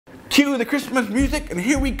Cue the Christmas music, and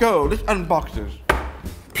here we go. Let's unbox this.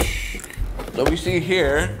 So we see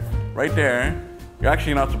here, right there, you're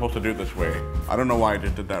actually not supposed to do it this way. I don't know why I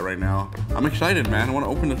just did that right now. I'm excited, man. I want to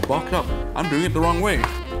open this box up. I'm doing it the wrong way.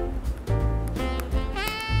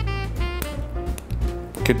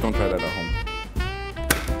 Kids, don't try that at home.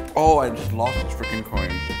 Oh, I just lost this freaking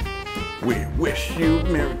coin. We wish you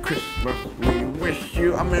Merry Christmas. We wish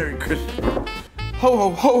you a Merry Christmas. Ho,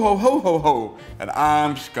 ho, ho, ho, ho, ho, ho. And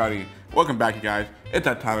I'm Scotty. Welcome back, you guys. It's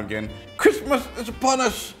that time again. Christmas is upon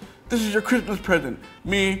us. This is your Christmas present.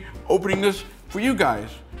 Me opening this for you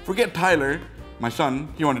guys. Forget Tyler, my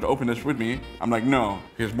son. He wanted to open this with me. I'm like, no.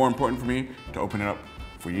 It's more important for me to open it up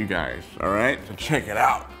for you guys. All right? So check it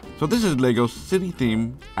out. So this is Lego's City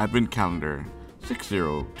Theme Advent Calendar.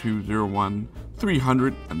 60201,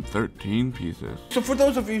 313 pieces. So for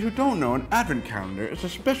those of you who don't know, an advent calendar is a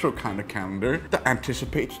special kind of calendar that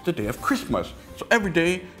anticipates the day of Christmas. So every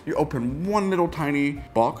day you open one little tiny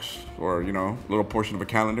box or, you know, little portion of a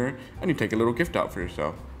calendar and you take a little gift out for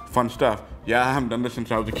yourself. Fun stuff. Yeah, I haven't done this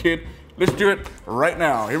since I was a kid. Let's do it right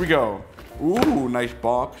now. Here we go. Ooh, nice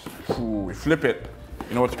box. Ooh, we flip it.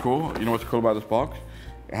 You know what's cool? You know what's cool about this box?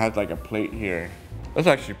 It has like a plate here. That's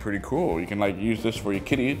actually pretty cool. You can like use this for your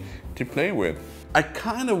kitty to play with. I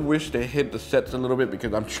kind of wish they hid the sets a little bit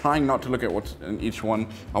because I'm trying not to look at what's in each one.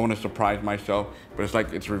 I want to surprise myself, but it's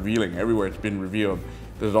like it's revealing. Everywhere it's been revealed.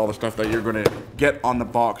 There's all the stuff that you're gonna get on the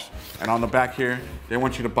box. And on the back here, they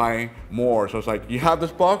want you to buy more. So it's like, you have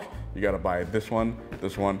this box, you gotta buy this one,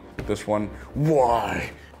 this one, this one.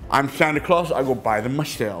 Why? I'm Santa Claus, I go buy them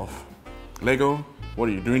myself. Lego, what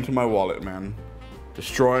are you doing to my wallet, man?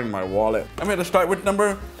 Destroying my wallet. I'm gonna start with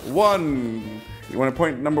number 1. You wanna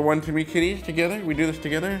point number 1 to me, kitties, together? We do this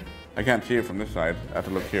together? I can't see it from this side. I have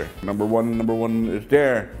to look here. Number one is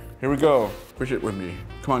there. Here we go. Push it with me.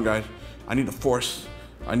 Come on, guys. I need the force.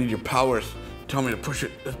 I need your powers. Tell me to push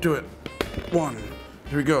it. Let's do it. 1.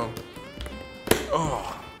 Here we go.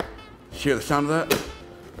 Oh. Hear the sound of that?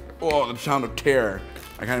 Oh, the sound of tear.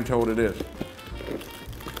 I can't even tell what it is.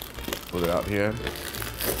 Pull it out here.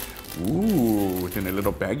 Ooh, it's in a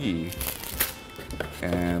little baggie.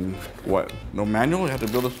 And what? No manual? We have to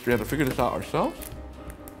build this, we have to figure this out ourselves?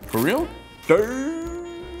 For real?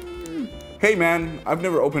 Hey man, I've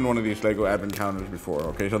never opened one of these Lego Advent calendars before,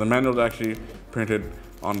 okay? So the manual is actually printed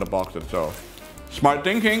on the box itself. Smart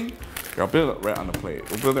thinking. Here, I'll build it right on the plate.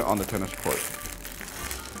 We'll build it on the tennis court.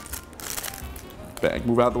 Bag,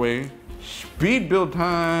 move out the way. Speed build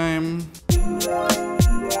time.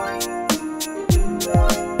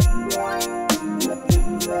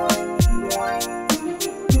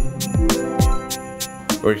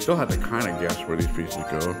 Oh, you still have to kind of guess where these pieces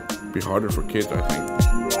go. Be harder for kids, I think.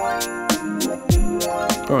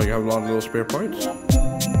 Oh, you have a lot of little spare parts.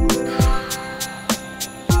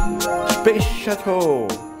 Space shuttle.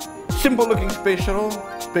 Simple looking space shuttle.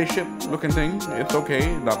 Spaceship looking thing. It's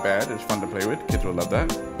okay, not bad. It's fun to play with. Kids will love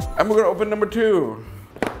that. And we're gonna open number 2.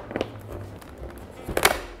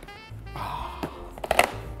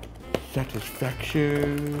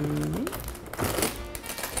 Satisfaction.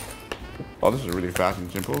 Oh, this is really fast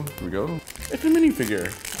and simple. Here we go. It's a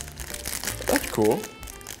minifigure. That's cool.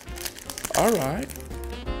 All right.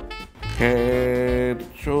 Head,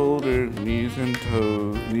 shoulders, knees and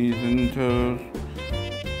toes, knees and toes.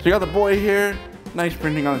 So you got the boy here. Nice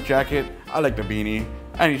printing on his jacket. I like the beanie.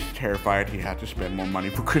 And he's terrified he has to spend more money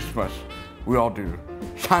for Christmas. We all do.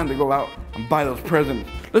 It's time to go out and buy those presents.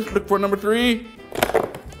 Let's look for number 3.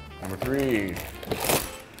 Number 3.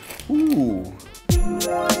 Ooh.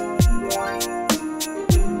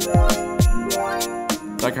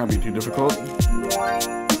 That can't be too difficult.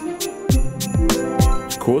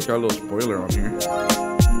 It's cool, it's got a little spoiler on here.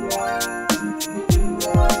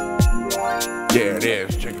 There it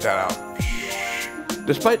is, check that out.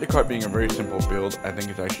 Despite the cart being a very simple build, I think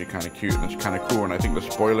it's actually kind of cute and it's kind of cool, and I think the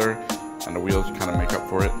spoiler and the wheels kind of make up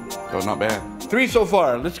for it, so not bad. 3 so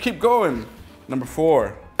far, let's keep going. Number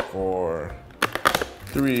 4. 4.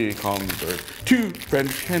 3 comes 2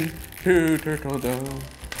 French hen, 2 turtle dove.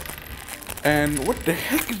 And what the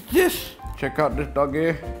heck is this? Check out this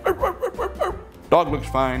doggy. Dog looks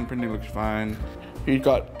fine, printing looks fine. He's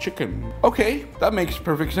got chicken. Okay, that makes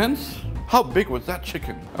perfect sense. How big was that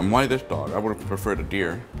chicken? And why this dog? I would have preferred a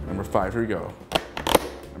deer. Number 5, here we go.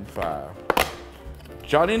 Number 5.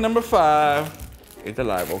 Johnny number 5 is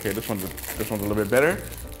alive. Okay, this one's a little bit better.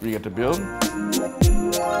 We get to build.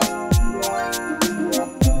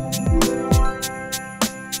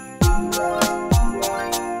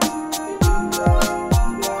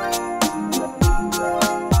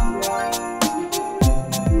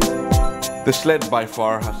 The sled by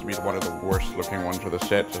far has to be one of the worst looking ones for the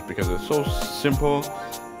set, just because it's so simple.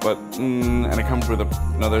 But and it comes with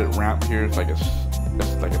another ramp here. It's like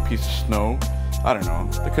a piece of snow. I don't know.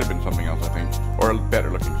 There could have been something else, I think, or a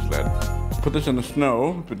better looking sled. Put this in the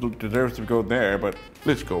snow. It deserves to go there, but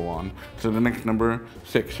let's go on. So the next number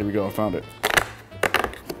 6. Here we go. I found it.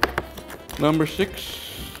 Number 6.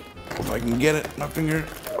 If I can get it, my finger.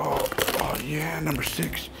 Oh yeah, number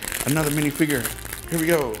 6. Another minifigure. Here we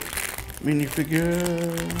go. Minifigure.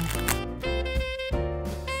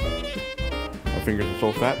 My fingers are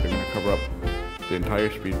so fat, they're gonna cover up the entire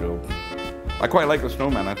speed build. I quite like the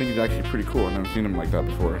snowman. I think he's actually pretty cool. I've never seen him like that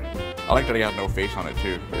before. I like that he has no face on it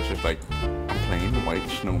too. It's just like a plain white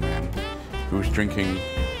snowman who's drinking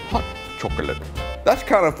hot chocolate. That's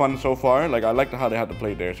kind of fun so far. Like, I like how they had the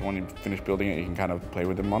plate there, so when you finish building it, you can kind of play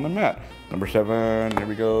with them on the mat. Number 7, here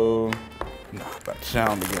we go. Nah, that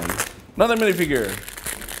sound again. Another minifigure.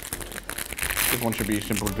 This one should be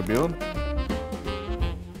simple to build.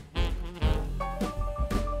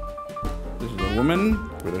 This is a woman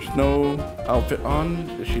with a snow outfit on.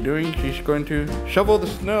 What is she doing? She's going to shovel the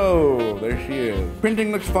snow. There she is.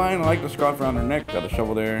 Printing looks fine. I like the scarf around her neck. Got a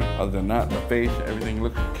shovel there. Other than that, the face, everything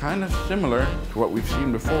looks kind of similar to what we've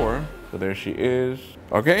seen before. So there she is.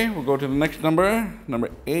 Okay, we'll go to the next number. Number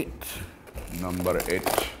 8. Number 8.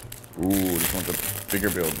 Ooh, this one's a bigger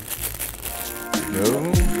build. There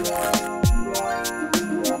we go.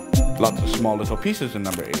 Lots of small little pieces in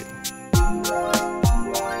number 8.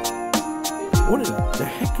 What the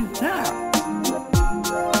heck is that?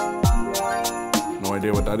 No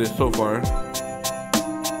idea what that is so far.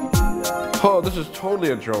 Oh, this is totally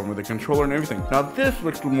a drone with a controller and everything. Now this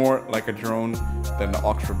looks more like a drone than the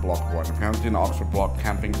Oxford Block one. If you haven't seen the Oxford Block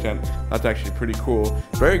camping set, that's actually pretty cool.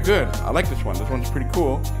 Very good. I like this one. This one's pretty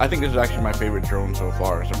cool. I think this is actually my favorite drone so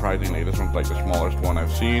far, surprisingly. This one's like the smallest one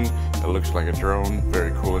I've seen. It looks like a drone.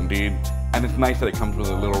 Very cool indeed. And it's nice that it comes with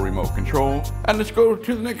a little remote control. And let's go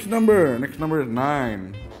to the next number. Next number is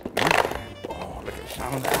 9. Oh, look at the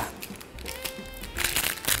sound of that.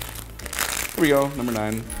 Here we go, number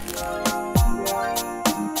 9.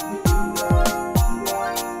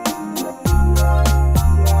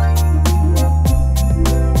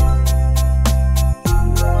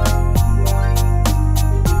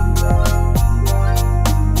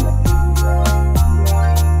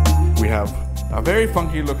 A very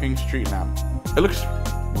funky looking street lamp. It looks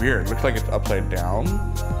weird. It looks like it's upside down,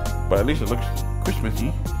 but at least it looks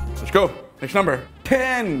Christmassy. Let's go. Next number.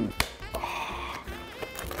 10. Oh,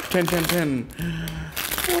 10, 10, 10.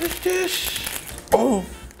 What is this? Oh,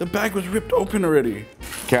 the bag was ripped open already.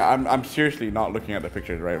 Okay, I'm seriously not looking at the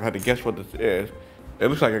pictures, right? I've had to guess what this is. It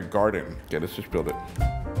looks like a garden. Okay, let's just build it.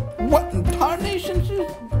 What in tarnation is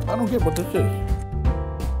this? I don't get what this is.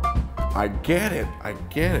 I get it. I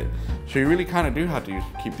get it. So you really kind of do have to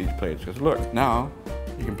keep these plates, because look, now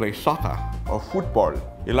you can play soccer or football.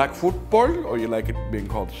 You like football or you like it being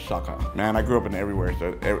called soccer? Man, I grew up in everywhere,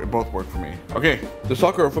 so it both worked for me. Okay, the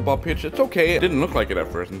soccer or football pitch, it's okay. It didn't look like it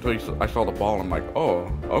at first until I saw the ball. I'm like,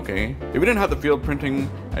 oh, okay. If you didn't have the field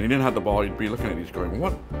printing and you didn't have the ball, you'd be looking at these going,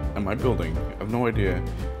 what am I building? I have no idea.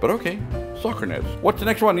 But okay, soccer nets. What's the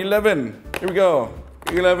next one? 11. Here we go.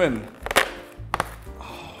 11.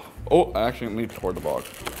 Oh, I accidentally tore the box.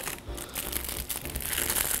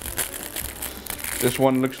 This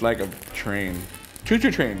one looks like a train.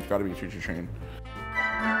 Choo-choo train. It's gotta be a choo-choo train.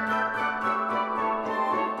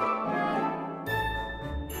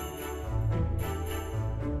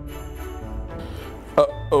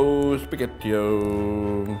 Uh-oh,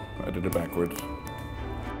 spaghetti-o. I did it backwards.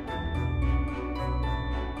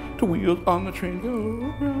 The wheels on the train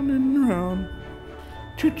go round and round.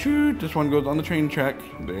 Choo-choo. This one goes on the train track.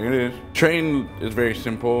 There it is. Train is very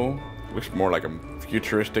simple. Looks more like a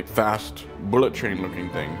futuristic, fast, bullet train looking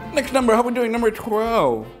thing. Next number, how are we doing? Number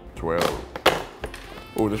 12. 12.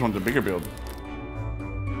 Oh, this one's a bigger build.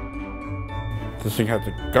 This thing has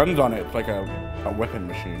the guns on it. It's like a weapon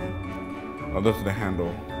machine. Oh, this is the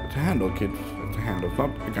handle. It's a handle, kids. It's a handle. It's not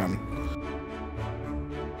a gun.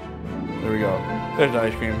 There we go. There's the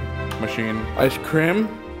ice cream machine. Ice cream.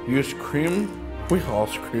 Use cream. We all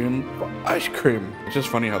scream for ice cream. It's just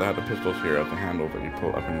funny how they have the pistols here at the handle that you pull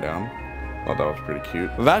up and down. Thought that was pretty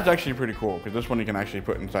cute. That's actually pretty cool, because this one you can actually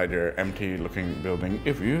put inside your empty looking building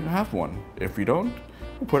if you have one. If you don't,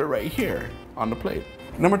 we'll put it right here on the plate.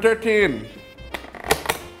 Number 13.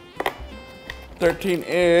 13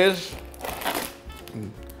 is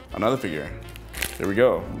another figure. There we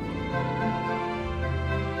go.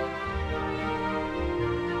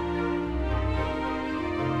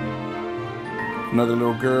 Another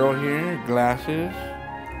little girl here, glasses,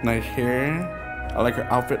 nice hair. I like her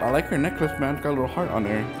outfit. I like her necklace, man. It's got a little heart on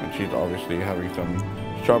there. And she's obviously having some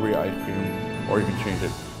strawberry ice cream, or you can change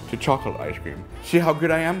it to chocolate ice cream. See how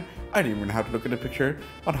good I am? I didn't even have to look at the picture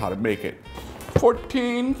on how to make it.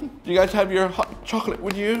 14. Do you guys have your hot chocolate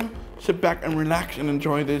with you? Sit back and relax and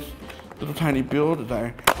enjoy this little tiny build as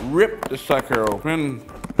I rip the sucker open.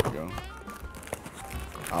 There we go.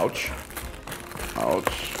 Ouch.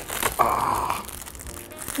 Ouch. Ah.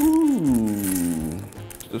 Ooh.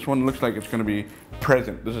 This one looks like it's gonna be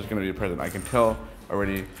present. This is gonna be a present. I can tell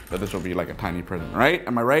already that this will be like a tiny present, right?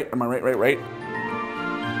 Am I right? Am I right? Right?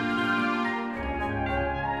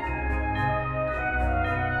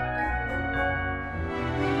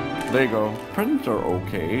 There you go. Presents are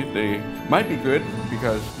okay. They might be good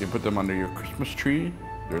because you put them under your Christmas tree,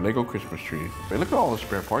 your Lego Christmas tree. But look at all the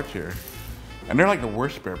spare parts here. And they're like the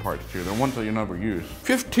worst spare parts too. They're ones that you never use.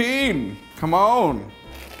 15! Come on!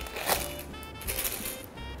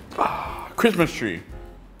 Ah, Christmas tree.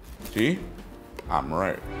 See? I'm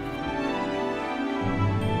right.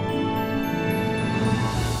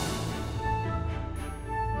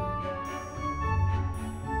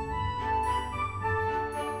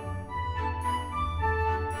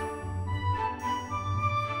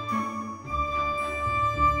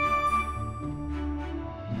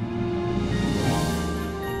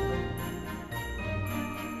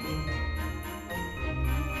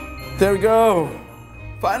 There we go.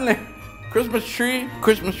 Finally, Christmas tree.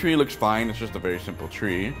 Christmas tree looks fine. It's just a very simple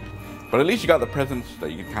tree. But at least you got the presents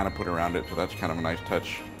that you can kind of put around it. So that's kind of a nice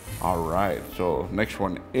touch. All right, so next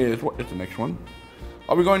one is, what is the next one?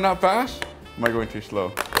 Are we going that fast? Am I going too slow?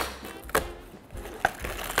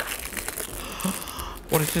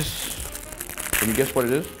 What is this? Can you guess what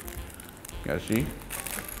it is? You gotta see.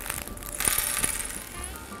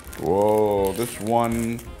 Whoa, this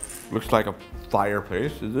one looks like a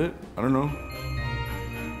fireplace, is it? I don't know.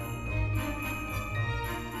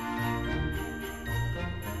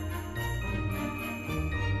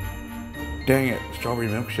 Dang it, strawberry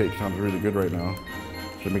milkshake sounds really good right now.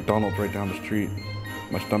 There's a McDonald's right down the street.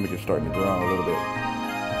 My stomach is starting to growl a little bit.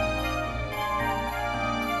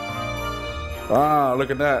 Ah,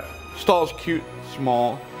 look at that. Stall's cute,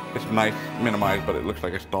 small. It's nice, minimized, but it looks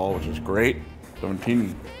like a stall, which is great.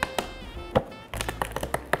 17.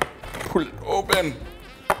 Pull it open.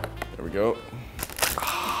 There we go.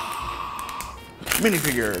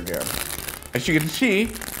 Minifigure again. As you can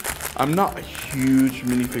see, I'm not a huge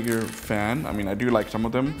minifigure fan. I mean, I do like some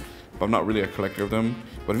of them, but I'm not really a collector of them.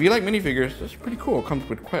 But if you like minifigures, that's pretty cool. It comes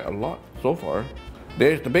with quite a lot so far.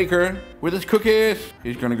 There's the baker with his cookies.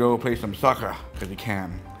 He's gonna go play some soccer, because he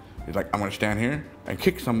can. He's like, I'm gonna stand here and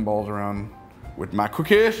kick some balls around with my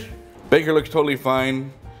cookies. Baker looks totally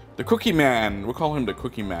fine. The Cookie Man, we'll call him the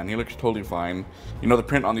Cookie Man. He looks totally fine. You know, the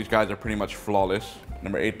print on these guys are pretty much flawless.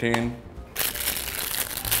 Number 18.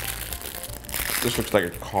 This looks like a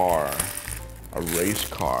car, a race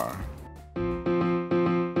car. Look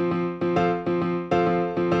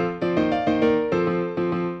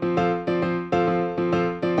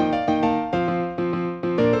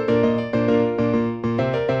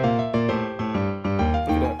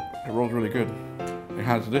at that, it rolls really good. It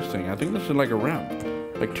has this thing, I think this is like a ramp.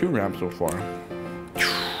 Like 2 ramps so far.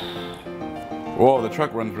 Whoa, the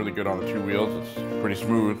truck runs really good on the 2 wheels. It's pretty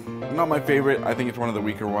smooth. Not my favorite. I think it's one of the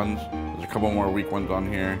weaker ones. There's a couple more weak ones on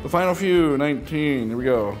here. The final few, 19. Here we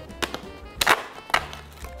go.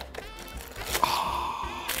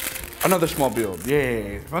 Another small build.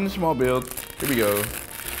 Yay. Fun small build. Here we go.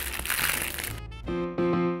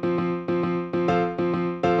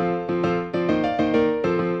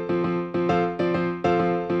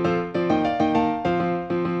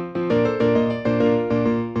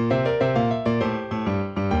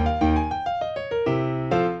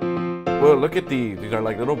 Well, look at these. These are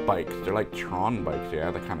like little bikes. They're like Tron bikes.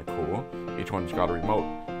 Yeah, they're kind of cool. Each one's got a remote.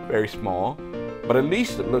 Very small, but at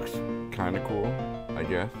least it looks kind of cool, I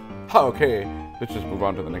guess. Oh, okay, let's just move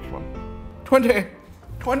on to the next one. 20.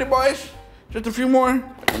 20, boys. Just a few more.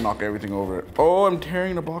 I'll knock everything over. Oh, I'm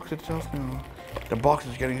tearing the box itself now. The box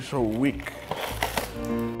is getting so weak.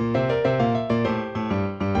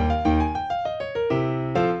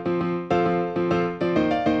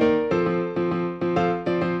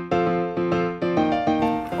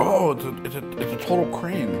 It's a total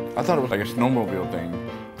crane. I thought it was like a snowmobile thing.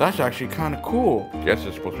 That's actually kind of cool. Guess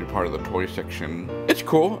it's supposed to be part of the toy section. It's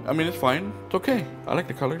cool. I mean, it's fine. It's okay. I like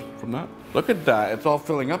the colors from that. Look at that. It's all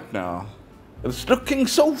filling up now. It's looking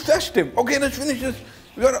so festive. Okay, let's finish this.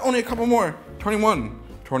 We got only a couple more. 21.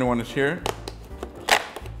 21 is here.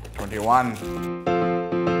 21.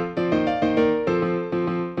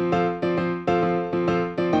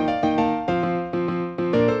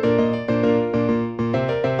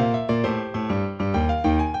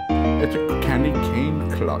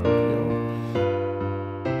 clock.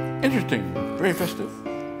 Interesting, very festive,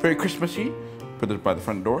 very Christmassy. Put this by the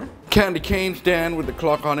front door. Candy cane stand with the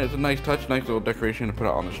clock on it. It's a nice touch, nice little decoration to put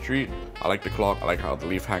out on the street. I like the clock. I like how the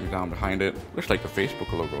leaf hangs down behind it. Looks like the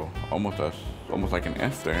Facebook logo. Almost like an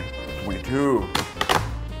F there. 22.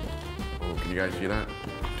 Oh, can you guys see that?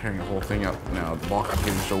 Tearing the whole thing up now. The box is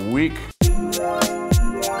getting so weak.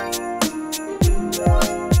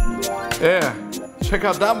 Yeah, check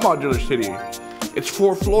out that modular city. It's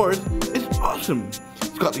 4 floors. It's awesome.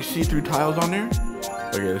 It's got these see-through tiles on there.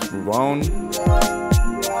 Okay, let's move on.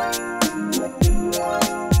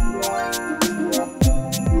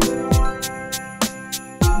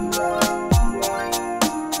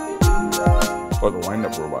 Oh, the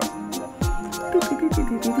wind-up robot.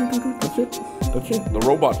 That's it. That's it. The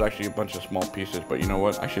robot's actually a bunch of small pieces, but you know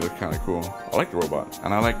what? Actually looks kind of cool. I like the robot.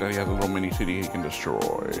 And I like that he has a little mini city he can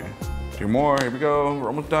destroy. 2 more, here we go. We're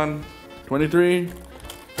almost done. 23,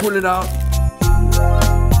 pull it out.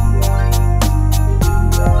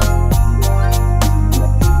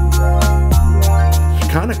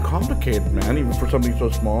 It's kind of complicated, man, even for something so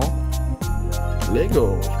small.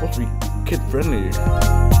 Lego, it's supposed to be kid-friendly.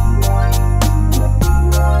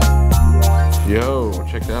 Yo,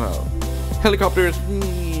 check that out. Helicopter is,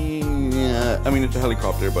 I mean, it's a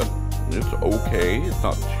helicopter, but it's okay. It's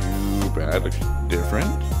not too bad. It looks different.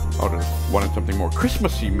 I would have wanted something more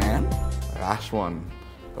Christmassy, man. Last one,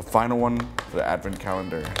 the final one for the advent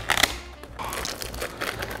calendar.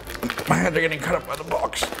 My hands are getting cut up by the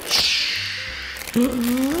box.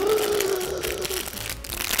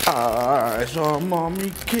 I saw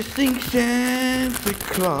mommy kissing Santa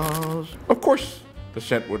Claus. Of course, the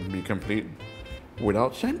set wouldn't be complete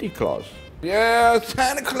without Santa Claus. Yeah,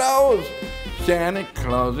 Santa Claus! Santa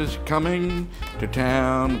Claus is coming to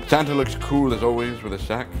town. Santa looks cool as always with a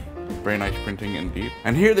sack. Very nice printing indeed.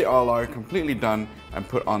 And here they all are, completely done and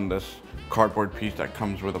put on this cardboard piece that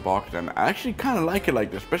comes with a box. And I actually kind of like it like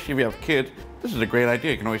this, especially if you have kids. This is a great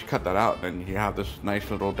idea. You can always cut that out and you have this nice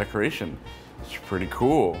little decoration. It's pretty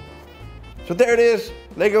cool. So there it is,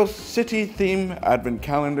 Lego City theme advent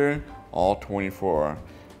calendar, all 24.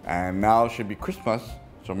 And now it should be Christmas.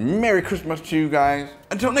 So Merry Christmas to you guys.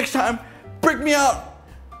 Until next time, break me out.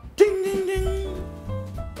 Ding, ding, ding.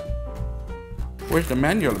 Where's the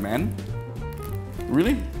manual, man?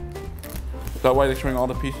 Really? Is that why they're showing all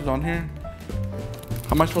the pieces on here?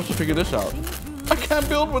 How am I supposed to figure this out? I can't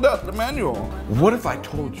build without the manual. What if I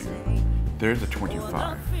told you there's a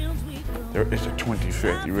 25? There is a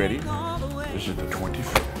 25th. You ready? This is the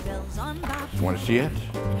 25th. You want to see it?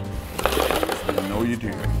 I know you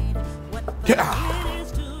do. Yeah!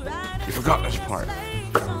 You forgot this part.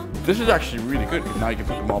 This is actually really good because now you can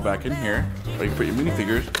put them all back in here, or you can put your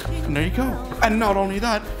minifigures, and there you go. And not only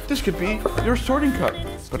that, this could be your sorting cup.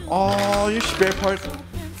 Put all your spare parts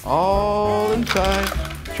all inside.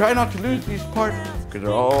 Try not to lose these parts because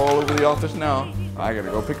they're all over the office now. I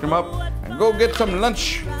gotta go pick them up and go get some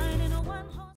lunch.